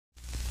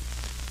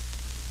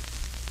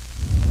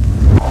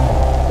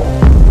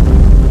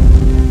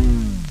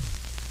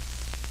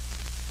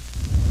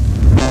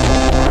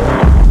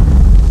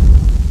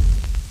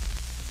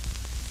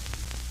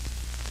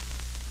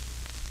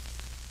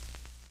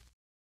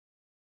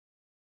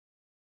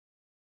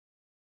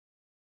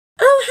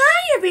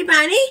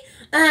everybody,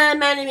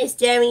 my name is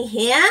Jerry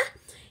here,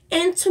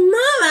 and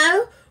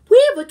tomorrow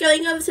we were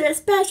going over to a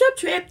special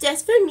trip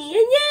just for me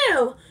and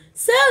you.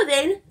 So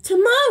then,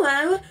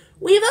 tomorrow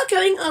we were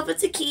going over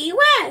to Quay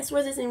West,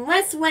 which is in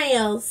West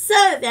Wales.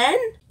 So then,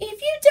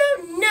 if you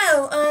don't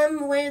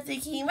know where the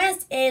Quay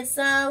West is,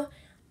 so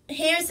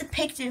here's a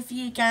picture for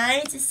you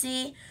guys to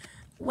see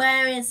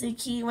where is the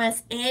Quay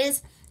West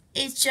is.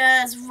 It's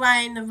just right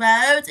in the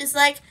road. It's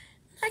like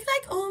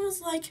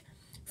almost like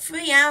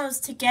 3 hours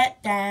to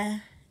get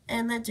there,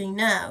 and let you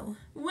know.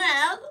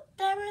 Well,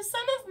 there are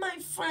some of my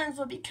friends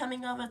will be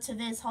coming over to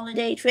this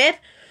holiday trip.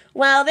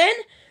 Well then,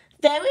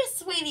 there is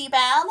Sweetie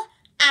Belle,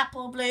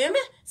 Apple Bloom,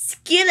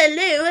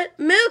 Skillaloo,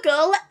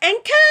 Moogle, and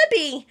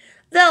Kirby.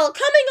 They're all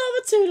coming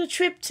over to the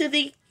trip to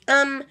the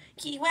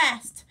Quay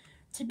West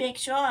to make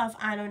sure of,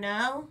 I don't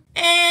know.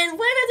 And we're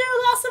gonna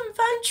do lots of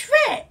fun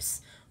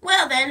trips.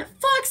 Well then,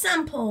 for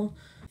example,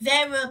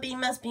 there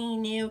must be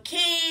New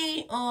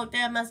Key, or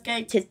there must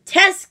go to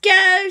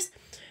Tesco's,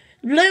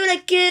 Blue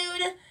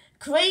Lagoon,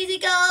 Crazy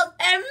Golf,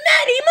 and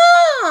many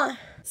more!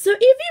 So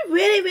if you're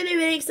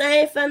really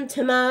excited from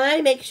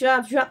tomorrow, make sure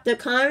I've dropped the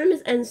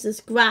comments and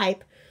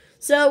subscribe.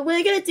 So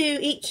we're going to do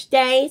each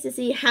day to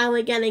see how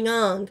we're getting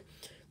on.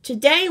 To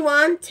day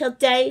 1 till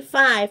day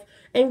 5.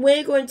 And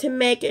we're going to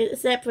make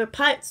separate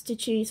parts to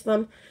choose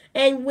from.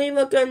 And we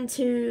were going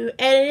to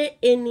edit it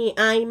in the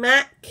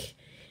iMac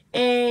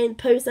and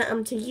post that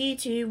onto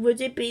YouTube.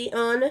 Would it be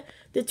on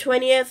the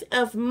 20th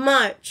of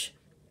March?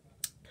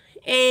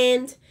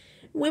 And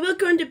we were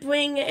going to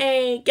bring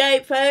a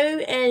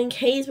GoPro, and in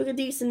case we're going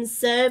to do some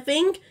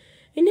surfing.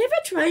 I never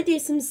tried to do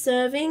some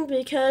surfing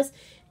because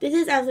this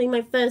is actually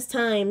my first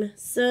time.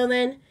 So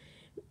then,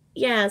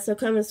 yeah, so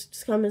comment,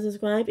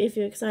 subscribe if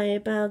you're excited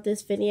about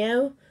this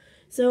video.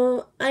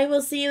 So I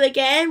will see you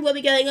again. We'll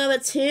be going over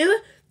to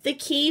the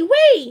Quay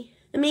West.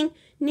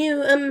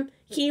 New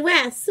Quay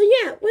West. So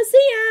yeah, we'll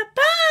see ya.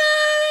 Bye!